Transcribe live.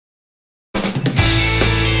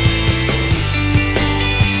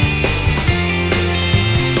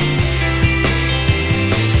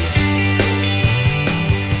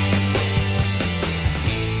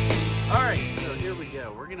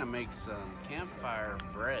campfire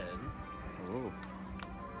bread. Ooh.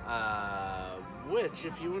 Which,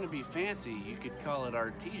 if you want to be fancy, you could call it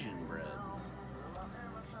artesian bread.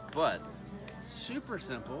 But it's super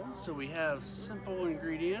simple, so we have simple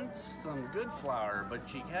ingredients, some good flour,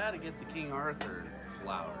 but you gotta get the King Arthur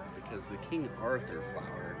flour because the King Arthur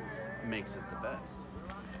flour makes it the best.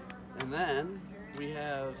 And then we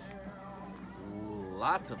have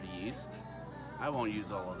lots of yeast. I won't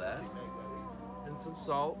use all of that. And some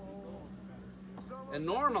salt. And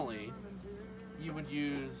normally you would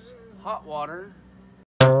use hot water.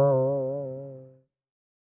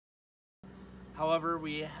 However,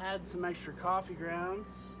 we had some extra coffee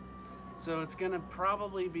grounds, so it's gonna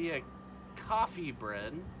probably be a coffee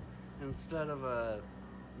bread instead of a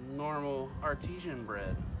normal artesian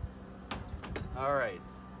bread. All right,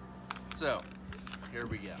 so here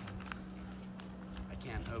we go. I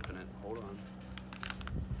can't open it, hold on.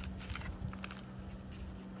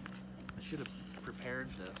 I should have prepared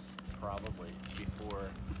this probably before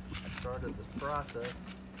I started this process.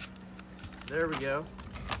 There we go.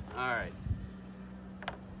 All right.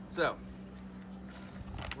 So,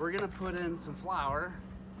 we're gonna put in some flour,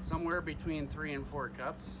 somewhere between 3 and 4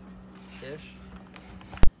 cups-ish.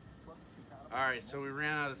 All right, so we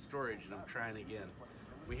ran out of storage and I'm trying again.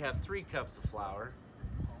 We have 3 cups of flour.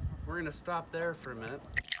 We're gonna stop there for a minute.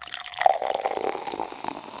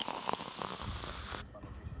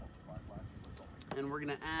 And we're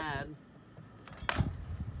gonna add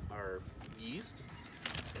our yeast.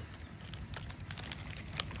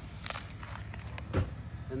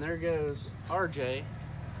 And there goes RJ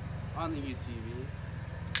on the ATV,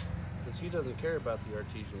 because he doesn't care about the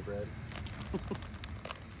artesian bread.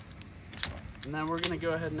 And then we're gonna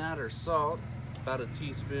go ahead and add our salt, about a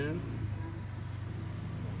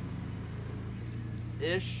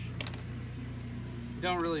teaspoon-ish.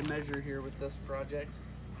 Don't really measure here with this project.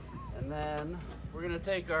 And then we're gonna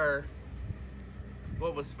take our,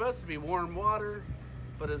 what was supposed to be warm water,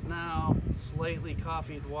 but is now slightly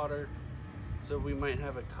coffeed water, so we might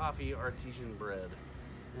have a coffee artesian bread,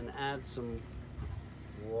 and add some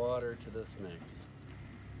water to this mix.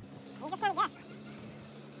 You just kind of guess.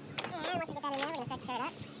 And once we get that in there, we're going to start to stir it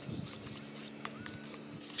up.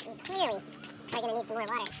 We clearly are going to need some more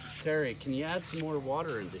water. Terry, can you add some more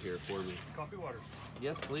water into here for me? Coffee water.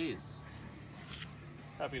 Yes, please.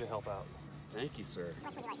 Happy to help out. Thank you, sir.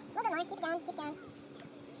 How much would you like? A little bit more. Keep it going. Keep going.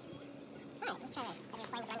 All right, let's try this. Have you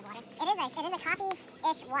played with water? It is a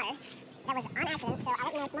coffee-ish water that was on accident, so I'll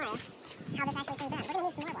let you know tomorrow how this actually turns out. We're going to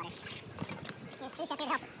need some more water. Here, sous chef, here to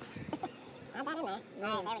help. Add that in there. All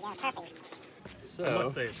right, there we go. Perfect. So, I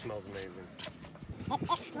must say it smells amazing. It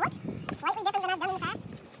looks slightly different than I've done in the past,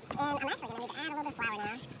 and I'm actually going to need to add a little bit of flour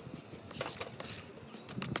now.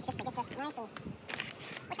 Just to get this nice and...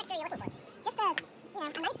 What texture are you looking for? Just a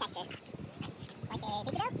nice texture. Like a pizza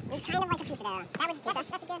dough? Kind of like a pizza dough.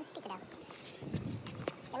 That's a good pizza dough.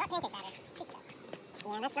 So not pancake batter, pizza dough.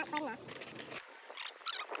 Yeah, that's not quite enough.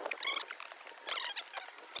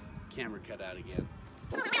 camera cut out again.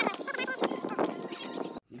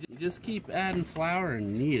 You just keep adding flour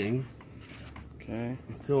and kneading. Okay.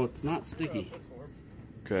 Until it's not sticky.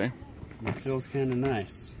 Okay. And it feels kind of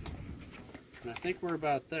nice. And I think we're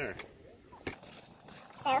about there.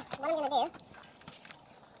 So, what I'm going to do is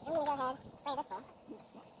I'm going to go ahead and spray this bowl.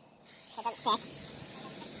 So it doesn't stick.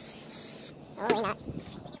 Only not. And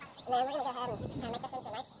then we're going to go ahead and kind of make this into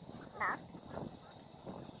a nice ball.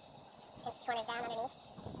 Pinch the corners down underneath.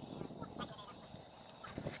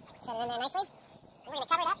 Set it in there nicely. And we're going to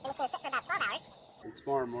cover it up, and it's going to sit for about 12 hours. And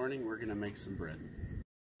tomorrow morning, we're going to make some bread.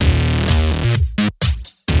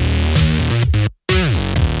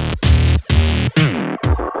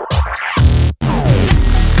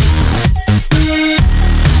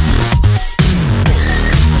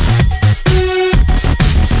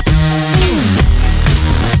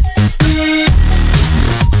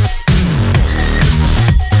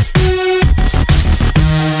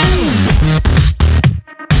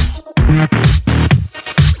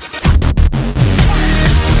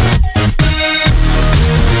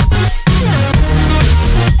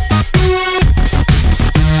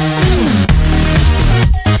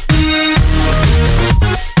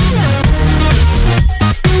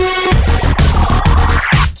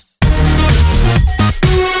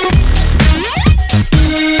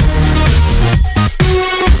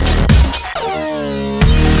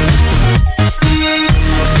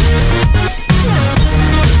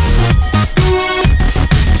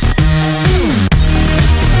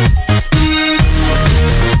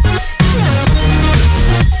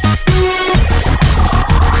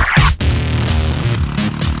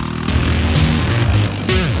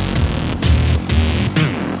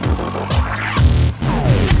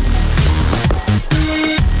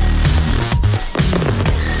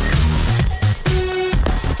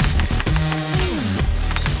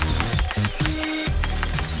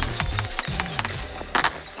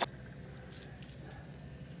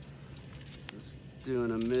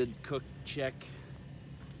 Doing a mid-cook check.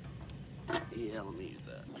 Yeah, let me use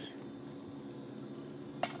that.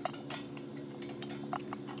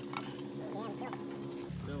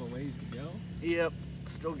 Still a ways to go. Yep,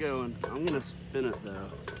 still going. I'm gonna spin it though.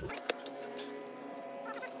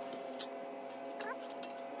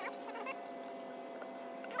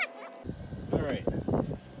 All right.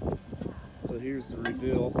 So here's the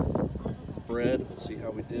reveal bread. Let's see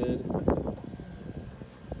how we did.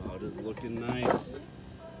 Oh, it is looking nice.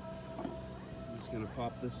 I'm just gonna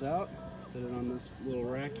pop this out, set it on this little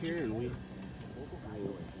rack here, and we'll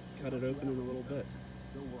cut it open in a little bit.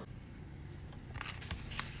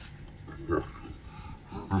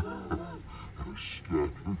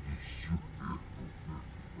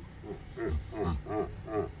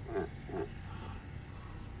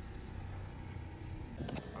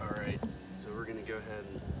 Alright, so we're gonna go ahead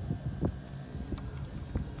and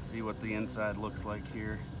see what the inside looks like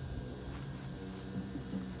here.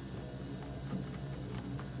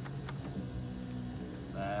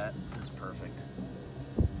 That is perfect.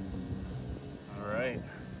 Alright,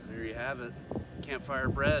 there you have it. Campfire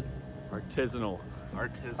bread. Artisanal.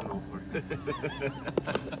 Artisanal. Looks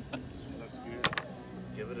good.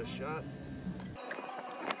 Give it a shot.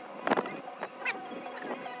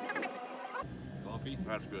 Coffee?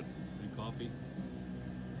 That's good. Any coffee?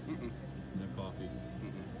 Mm-mm. No coffee.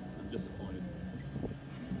 Mm-mm. I'm disappointed.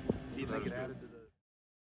 Do you think it added to